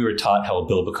like when we were taught how a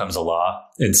bill becomes a law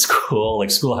in school, like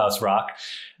Schoolhouse Rock?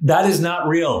 That is not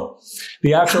real.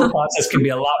 The actual process can be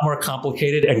a lot more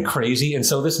complicated and crazy. And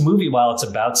so this movie, while it's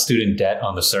about student debt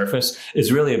on the surface,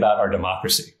 is really about our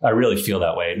democracy. I really feel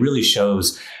that way. It really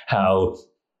shows how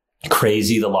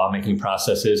crazy the lawmaking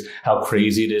process is, how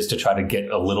crazy it is to try to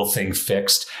get a little thing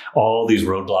fixed, all these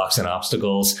roadblocks and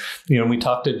obstacles. When we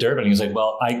talked to Durbin, he's like,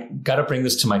 well, I got to bring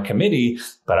this to my committee,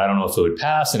 but I don't know if it would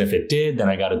pass. And if it did, then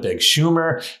I got to beg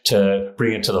Schumer to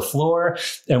bring it to the floor.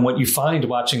 And what you find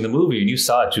watching the movie, and you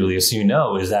saw it, Julius,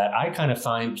 is that I kind of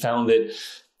found that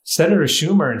Senator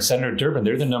Schumer and Senator Durbin,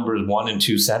 they're the number 1 and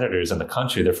 2 senators in the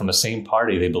country. They're from the same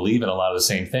party. They believe in a lot of the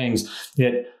same things,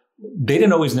 yet they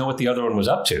didn't always know what the other one was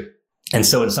up to. And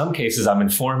so in some cases, I'm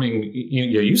informing,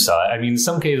 you saw it. I mean, in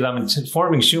some cases, I'm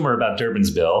informing Schumer about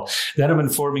Durbin's bill. Then I'm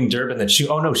informing Durbin that,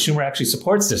 Schumer actually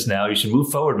supports this now. You should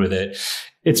move forward with it.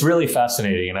 It's really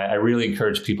fascinating. And I really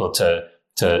encourage people to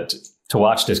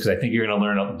watch this, because I think you're going to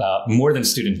learn about more than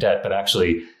student debt, but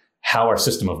actually how our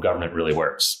system of government really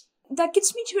works. That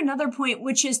gets me to another point,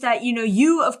 which is that,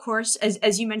 you, of course,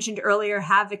 as you mentioned earlier,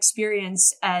 have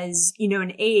experience as,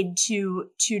 an aide to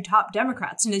top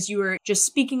Democrats. And as you were just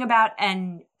speaking about,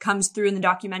 and comes through in the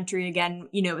documentary again,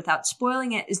 without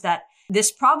spoiling it, is that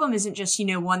this problem isn't just,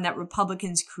 one that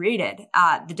Republicans created.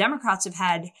 The Democrats have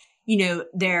had,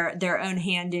 their own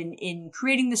hand in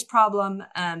creating this problem,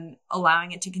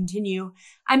 allowing it to continue.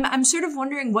 I'm sort of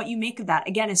wondering what you make of that.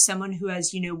 Again, as someone who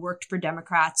has, worked for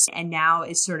Democrats and now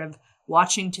is sort of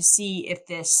watching to see if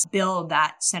this bill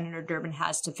that Senator Durbin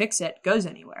has to fix it goes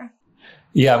anywhere.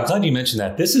 Yeah, I'm glad you mentioned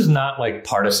that. This is not like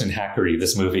partisan hackery,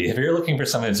 this movie. If you're looking for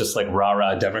something that's just like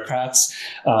rah-rah Democrats,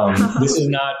 this is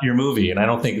not your movie. And I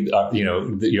don't think,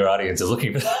 your audience is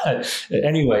looking for that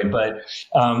anyway. But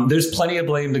there's plenty of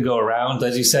blame to go around.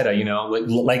 As you said,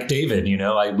 like David,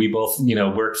 we both,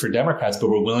 worked for Democrats, but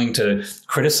we're willing to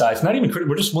criticize,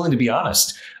 we're just willing to be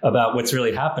honest about what's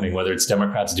really happening, whether it's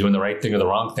Democrats doing the right thing or the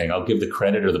wrong thing. I'll give the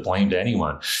credit or the blame to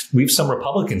anyone. We have some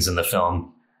Republicans in the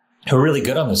film who are really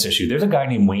good on this issue. There's a guy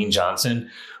named Wayne Johnson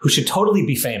who should totally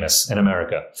be famous in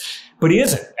America, but he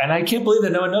isn't. And I can't believe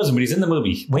that no one knows him, but he's in the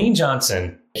movie. Wayne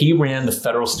Johnson, he ran the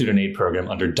federal student aid program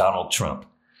under Donald Trump.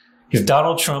 Because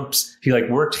Donald Trump's, he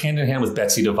worked hand in hand with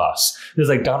Betsy DeVos. There's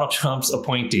Donald Trump's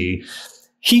appointee.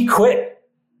 He quit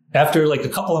after a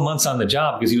couple of months on the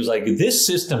job because he was like, this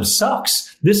system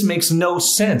sucks. This makes no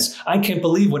sense. I can't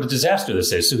believe what a disaster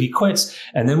this is. So he quits.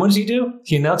 And then what does he do?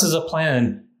 He announces a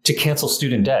plan to cancel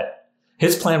student debt.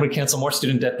 His plan would cancel more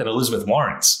student debt than Elizabeth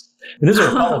Warren's. And this is a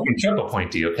Republican Trump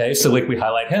appointee, okay? So we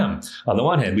highlight him on the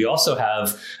one hand. We also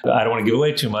have, I don't want to give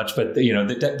away too much, but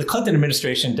the Clinton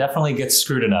administration definitely gets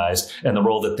scrutinized in the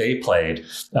role that they played,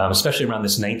 especially around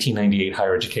this 1998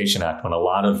 Higher Education Act, when a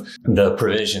lot of the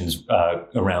provisions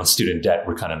around student debt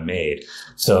were kind of made.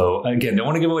 So again, don't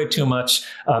want to give away too much.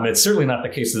 It's certainly not the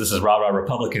case that this is rah-rah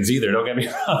Republicans either. Don't get me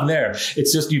wrong there.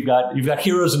 It's just you've got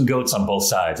heroes and goats on both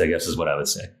sides, I guess is what I would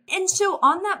say. And so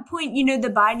on that point, the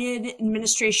Biden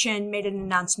administration made an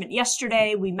announcement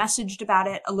yesterday. We messaged about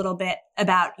it a little bit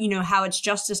about, how its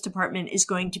Justice Department is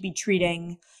going to be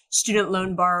treating student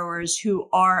loan borrowers who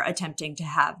are attempting to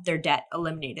have their debt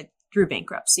eliminated through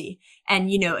bankruptcy.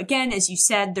 And, again, as you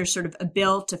said, there's sort of a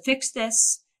bill to fix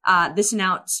this. This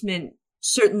announcement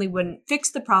certainly wouldn't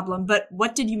fix the problem. But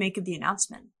what did you make of the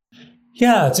announcement?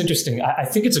 Yeah, it's interesting. I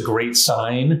think it's a great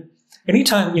sign.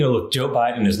 Anytime, look, Joe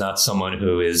Biden is not someone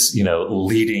who is,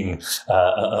 leading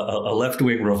a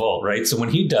left-wing revolt, right? So when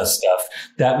he does stuff,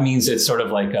 that means it's sort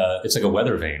of it's like a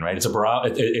weather vane, right?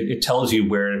 It tells you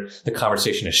where the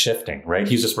conversation is shifting, right?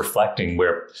 He's just reflecting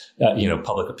where,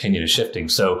 public opinion is shifting.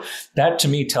 So that to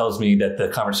me tells me that the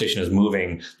conversation is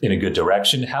moving in a good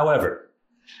direction. However,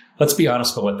 let's be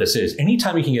honest about what this is.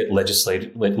 Anytime you can get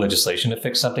legislation to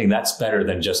fix something, that's better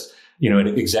than just, an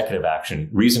executive action.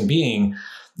 Reason being,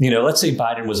 let's say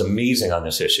Biden was amazing on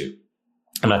this issue.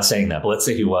 I'm not saying that, but let's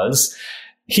say he was.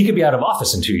 He could be out of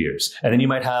office in 2 years. And then you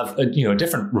might have a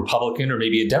different Republican or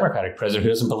maybe a Democratic president who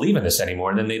doesn't believe in this anymore.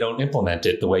 And then they don't implement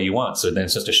it the way you want. So then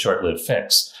it's just a short-lived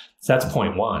fix. So that's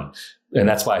point one. And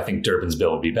that's why I think Durbin's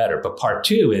bill would be better. But part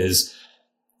two is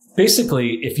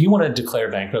basically, if you want to declare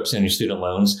bankruptcy on your student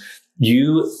loans,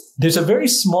 there's a very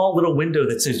small little window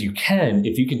that says you can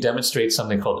if you can demonstrate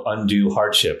something called undue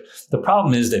hardship. The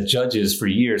problem is that judges for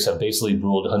years have basically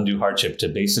ruled undue hardship to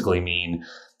basically mean,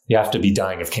 You have to be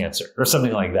dying of cancer or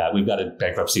something like that. We've got a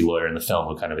bankruptcy lawyer in the film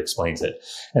who kind of explains it.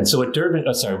 And so what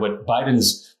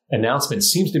Biden's announcement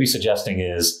seems to be suggesting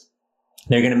is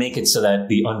they're going to make it so that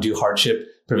the undue hardship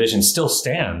provision still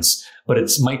stands, but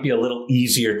it might be a little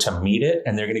easier to meet it.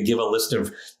 And they're going to give a list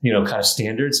of, kind of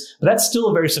standards, but that's still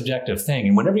a very subjective thing.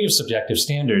 And whenever you have subjective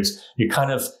standards, you're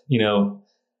kind of,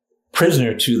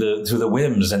 prisoner to the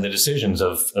whims and the decisions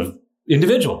of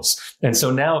individuals. And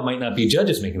so now it might not be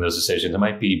judges making those decisions. It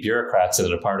might be bureaucrats in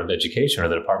the Department of Education or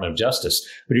the Department of Justice,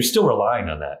 but you're still relying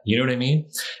on that. You know what I mean?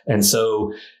 And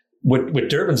so what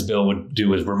Durbin's bill would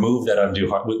do is remove that undue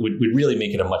would really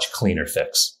make it a much cleaner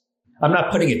fix. I'm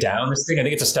not putting it down, this thing. I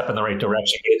think it's a step in the right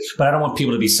direction, but I don't want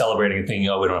people to be celebrating and thinking,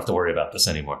 we don't have to worry about this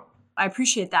anymore. I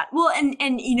appreciate that. Well, and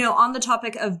on the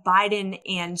topic of Biden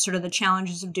and sort of the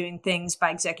challenges of doing things by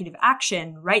executive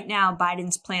action, right now,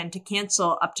 Biden's plan to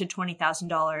cancel up to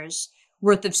 $20,000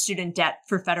 worth of student debt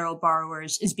for federal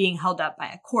borrowers is being held up by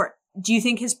a court. Do you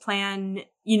think his plan,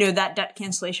 that debt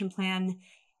cancellation plan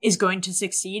is going to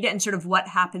succeed, and sort of what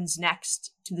happens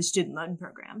next to the student loan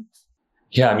program?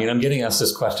 Yeah, I'm getting asked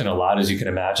this question a lot, as you can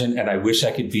imagine, and I wish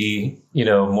I could be,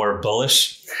 more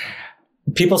bullish.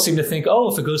 People seem to think,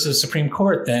 if it goes to the Supreme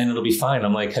Court, then it'll be fine.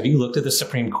 I'm like, have you looked at the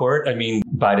Supreme Court?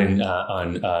 Biden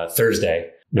on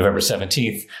Thursday, November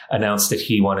 17th, announced that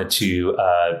he wanted to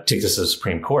take this to the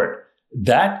Supreme Court.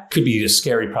 That could be a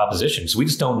scary proposition. So we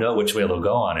just don't know which way they'll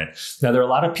go on it. Now, there are a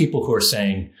lot of people who are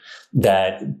saying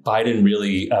that Biden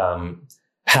really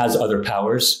has other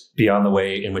powers beyond the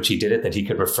way in which he did it, that he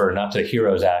could refer not to the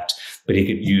HEROES Act, but he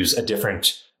could use a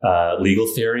different legal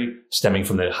theory stemming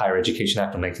from the Higher Education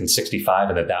Act of 1965,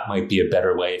 and that might be a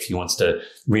better way if he wants to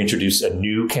reintroduce a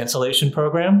new cancellation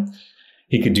program.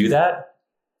 He could do that.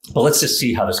 But let's just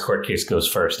see how this court case goes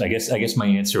first. I guess my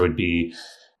answer would be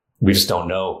we just don't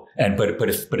know. But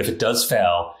if it does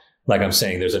fail, like I'm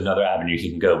saying, there's another avenue he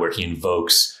can go where he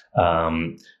invokes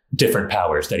different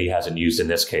powers that he hasn't used in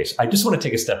this case. I just want to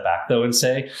take a step back, though, and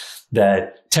say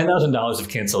that $10,000 of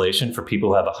cancellation for people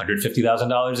who have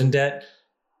 $150,000 in debt,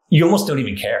 you almost don't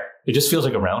even care. It just feels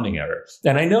like a rounding error.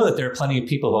 And I know that there are plenty of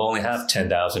people who only have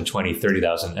 10,000, 20,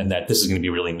 30,000, and that this is going to be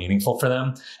really meaningful for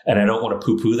them. And I don't want to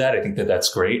poo-poo that. I think that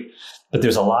that's great. But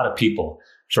there's a lot of people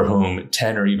for whom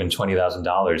 $10,000 or even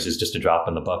 $20,000 is just a drop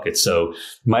in the bucket. So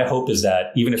my hope is that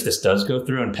even if this does go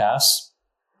through and pass,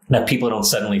 that people don't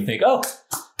suddenly think,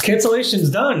 cancellation's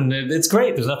done. It's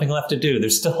great. There's nothing left to do.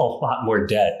 There's still a lot more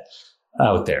debt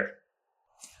out there.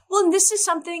 Well, and this is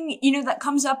something, that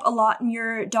comes up a lot in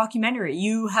your documentary.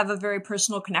 You have a very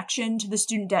personal connection to the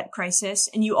student debt crisis,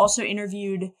 and you also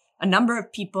interviewed a number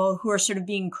of people who are sort of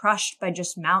being crushed by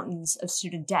just mountains of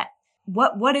student debt.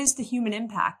 What is the human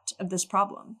impact of this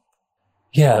problem?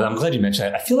 Yeah, I'm glad you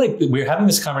mentioned that. I feel like we're having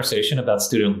this conversation about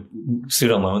student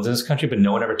loans in this country, but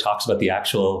no one ever talks about the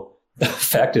actual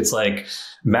effect. It's like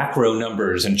macro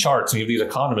numbers and charts, and you have these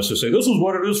economists who say, this is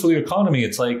what it is for the economy.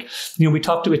 It's like, we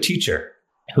talked to a teacher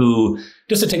who,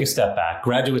 just to take a step back,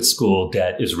 graduate school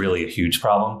debt is really a huge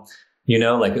problem.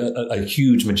 Like a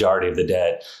huge majority of the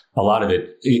debt, a lot of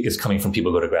it is coming from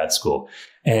people who go to grad school.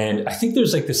 And I think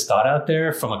there's like this thought out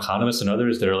there from economists and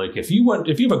others that are like, if you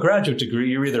have a graduate degree,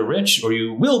 you're either rich or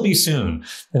you will be soon.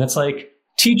 And it's like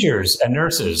teachers and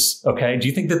nurses. Okay. Do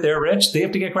you think that they're rich? They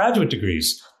have to get graduate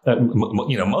degrees. A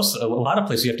lot of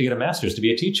places you have to get a master's to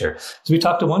be a teacher. So we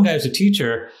talked to one guy who's a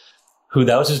teacher who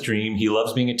that was his dream. He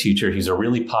loves being a teacher. He's a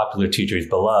really popular teacher. He's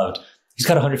beloved. He's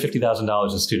got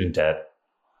 $150,000 in student debt.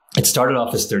 It started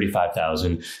off as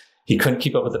 $35,000. He couldn't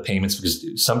keep up with the payments because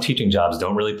some teaching jobs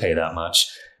don't really pay that much.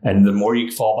 And the more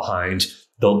you fall behind,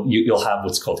 you'll have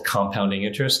what's called compounding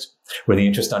interest, where the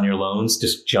interest on your loans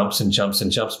just jumps and jumps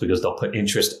and jumps because they'll put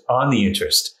interest on the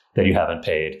interest that you haven't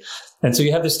paid. And so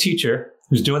you have this teacher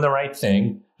who's doing the right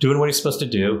thing, doing what he's supposed to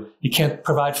do. He can't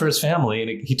provide for his family.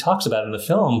 And he talks about it in the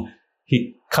film.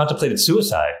 He contemplated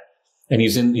suicide, and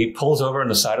he pulls over on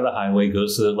the side of the highway,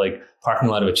 goes to the parking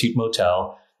lot of a cheap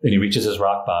motel, and he reaches his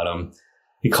rock bottom.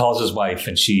 He calls his wife,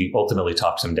 and she ultimately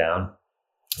talks him down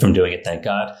from doing it, thank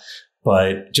God.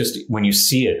 But just when you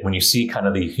see kind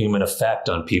of the human effect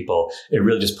on people, it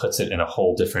really just puts it in a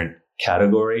whole different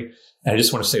category. And I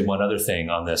just want to say one other thing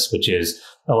on this, which is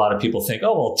a lot of people think,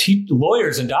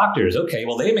 lawyers and doctors, okay,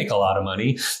 well, they make a lot of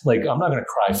money. I'm not going to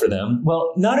cry for them.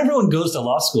 Well, not everyone goes to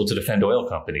law school to defend oil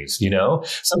companies,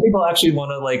 Some people actually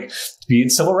want to be in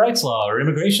civil rights law or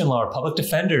immigration law or public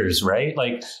defenders, right?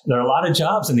 There are a lot of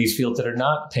jobs in these fields that are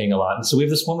not paying a lot. And so we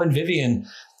have this woman, Vivian,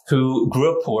 who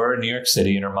grew up poor in New York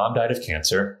City, and her mom died of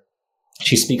cancer.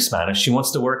 She speaks Spanish. She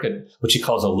wants to work at what she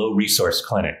calls a low resource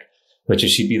clinic. which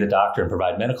is she'd be the doctor and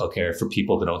provide medical care for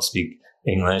people who don't speak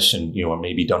English and, or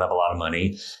maybe don't have a lot of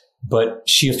money. But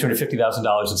she has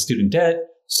 $250,000 in student debt,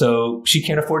 so she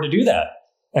can't afford to do that.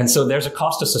 And so there's a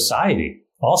cost to society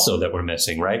also that we're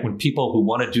missing, right? When people who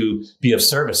want to be of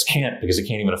service can't because they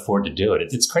can't even afford to do it.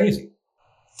 It's crazy.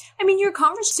 I mean, your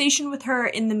conversation with her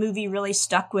in the movie really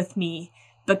stuck with me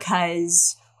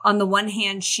because on the one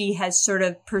hand, she has sort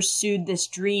of pursued this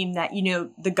dream that,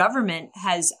 the government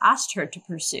has asked her to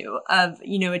pursue of,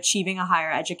 achieving a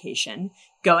higher education,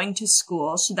 going to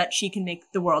school so that she can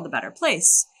make the world a better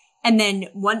place. And then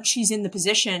once she's in the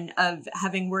position of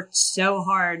having worked so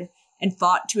hard and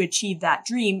fought to achieve that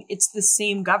dream, it's the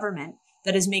same government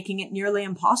that is making it nearly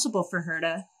impossible for her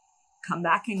to come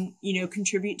back and,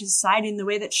 contribute to society in the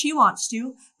way that she wants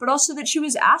to, but also that she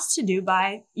was asked to do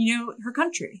by, her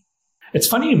country. It's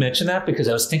funny you mention that because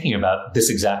I was thinking about this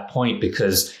exact point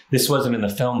because this wasn't in the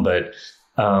film, but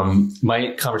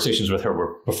my conversations with her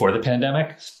were before the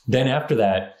pandemic. Then after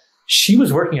that, she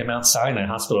was working at Mount Sinai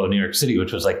Hospital in New York City,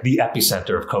 which was like the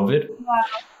epicenter of COVID. Wow.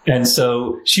 And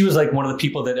so she was like one of the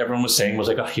people that everyone was saying was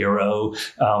like a hero,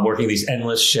 working these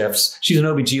endless shifts. She's an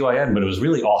OBGYN, but it was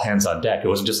really all hands on deck. It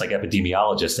wasn't just like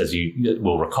epidemiologists, as you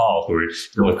will recall, who were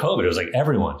dealing with COVID. It was like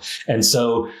everyone. And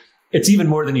so it's even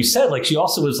more than you said. Like she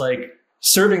also was like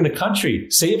serving the country,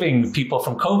 saving people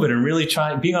from COVID and really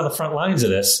being on the front lines of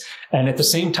this. And at the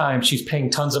same time, she's paying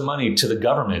tons of money to the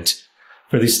government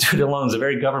for these student loans, the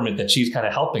very government that she's kind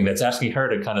of helping, that's asking her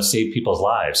to kind of save people's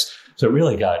lives. So it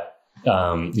really got,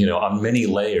 on many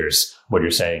layers, what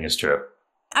you're saying is true.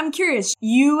 I'm curious,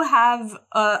 you have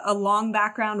a long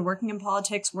background working in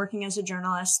politics, working as a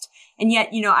journalist, and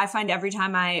yet, I find every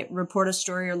time I report a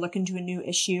story or look into a new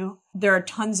issue, there are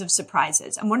tons of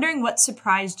surprises. I'm wondering what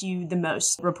surprised you the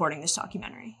most reporting this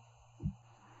documentary?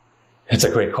 It's a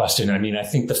great question. I mean, I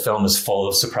think the film is full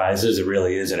of surprises. It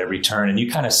really is at every turn. And you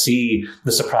kind of see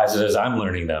the surprises as I'm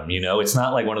learning them. It's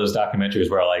not like one of those documentaries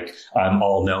where I'm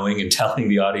all knowing and telling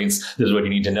the audience, this is what you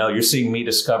need to know. You're seeing me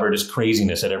discover this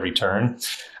craziness at every turn.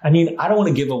 I mean, I don't want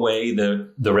to give away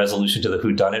the resolution to the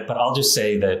whodunit, but I'll just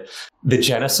say that the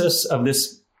genesis of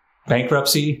this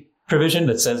bankruptcy provision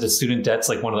that says that student debt's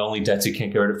like one of the only debts you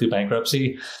can't get rid of through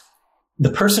bankruptcy,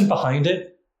 the person behind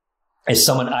it is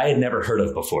someone I had never heard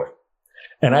of before.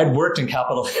 And I'd worked in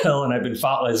Capitol Hill and I've been,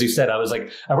 as you said, I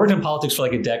worked in politics for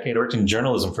like a decade, I worked in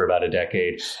journalism for about a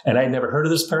decade, and I'd never heard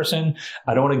of this person.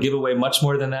 I don't want to give away much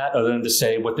more than that, other than to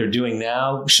say what they're doing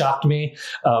now shocked me.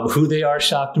 Who they are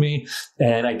shocked me.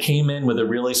 And I came in with a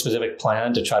really specific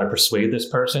plan to try to persuade this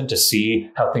person to see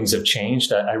how things have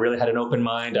changed. I really had an open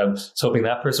mind. I was hoping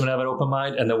that person would have an open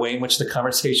mind. And the way in which the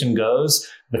conversation goes,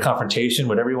 the confrontation,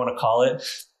 whatever you want to call it,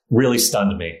 really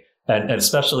stunned me. And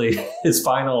especially his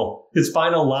final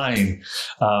line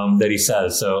that he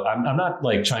says. So I'm not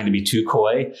like trying to be too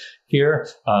coy here.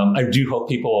 I do hope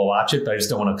people will watch it, but I just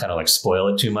don't want to kind of like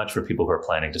spoil it too much for people who are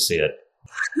planning to see it.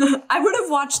 I would have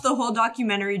watched the whole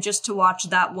documentary just to watch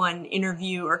that one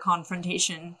interview or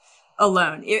confrontation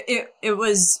alone. It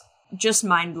was just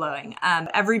mind blowing.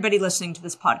 Everybody listening to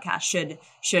this podcast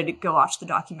should go watch the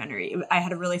documentary. I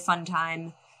had a really fun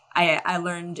time. I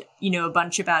learned, a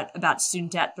bunch about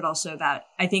student debt, but also about,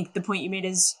 I think the point you made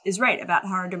is right about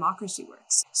how our democracy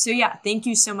works. So yeah, thank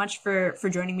you so much for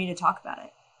joining me to talk about it.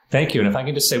 Thank you. And if I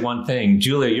can just say one thing,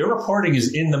 Julia, your reporting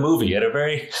is in the movie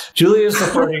Julia's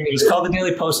reporting, it was called The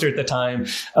Daily Poster at the time,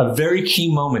 a very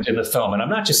key moment in the film. And I'm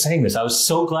not just saying this, I was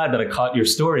so glad that I caught your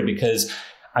story because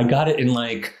I got it in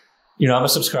I'm a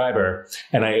subscriber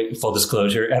and full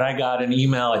disclosure, and I got an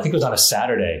email, I think it was on a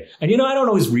Saturday. And, I don't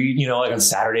always read, on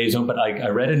Saturdays, but I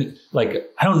read it,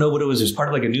 I don't know what it was. It was part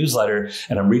of a newsletter,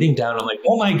 and I'm reading down. I'm like,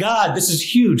 oh my God, this is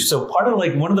huge. So part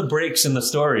of one of the breaks in the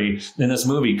story in this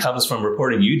movie comes from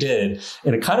reporting you did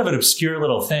in a kind of an obscure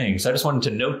little thing. So I just wanted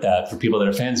to note that for people that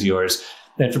are fans of yours.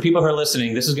 And for people who are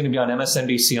listening, this is going to be on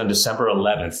MSNBC on December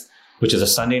 11th. Which is a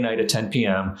Sunday night at 10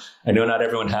 p.m. I know not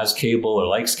everyone has cable or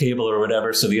likes cable or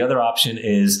whatever. So the other option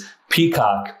is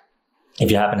Peacock. If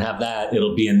you happen to have that,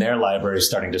 it'll be in their library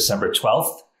starting December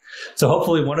 12th. So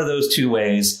hopefully one of those two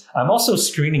ways. I'm also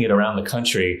screening it around the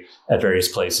country at various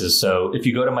places. So if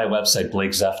you go to my website,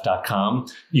 blakezeff.com,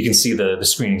 you can see the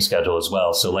screening schedule as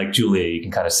well. So like Julia, you can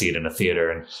kind of see it in a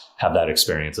theater and have that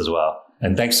experience as well.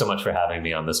 And thanks so much for having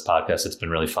me on this podcast. It's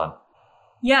been really fun.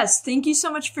 Yes, thank you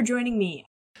so much for joining me.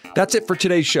 That's it for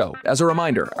today's show. As a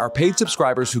reminder, our paid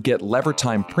subscribers who get Lever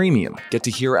Time Premium get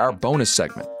to hear our bonus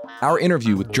segment, our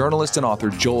interview with journalist and author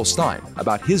Joel Stein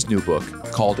about his new book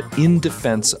called In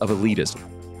Defense of Elitism.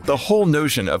 The whole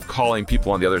notion of calling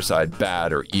people on the other side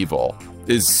bad or evil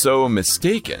is so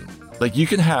mistaken. You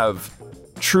can have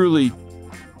truly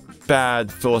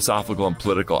bad philosophical and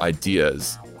political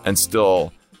ideas and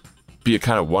still be a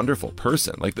kind of wonderful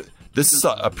person. Like, this is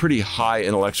a pretty high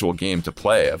intellectual game to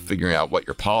play of figuring out what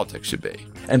your politics should be.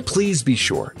 And please be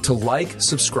sure to like,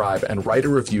 subscribe, and write a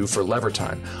review for Lever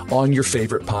Time on your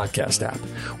favorite podcast app.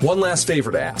 One last favor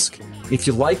to ask. If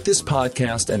you like this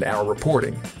podcast and our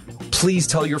reporting, please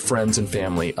tell your friends and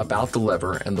family about The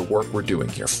Lever and the work we're doing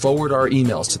here. Forward our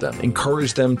emails to them.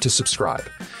 Encourage them to subscribe.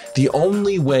 The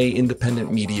only way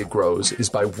independent media grows is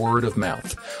by word of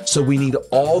mouth. So we need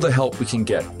all the help we can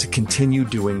get to continue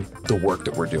doing the work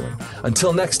that we're doing.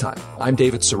 Until next time, I'm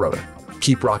David Sirota.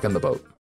 Keep rocking the boat.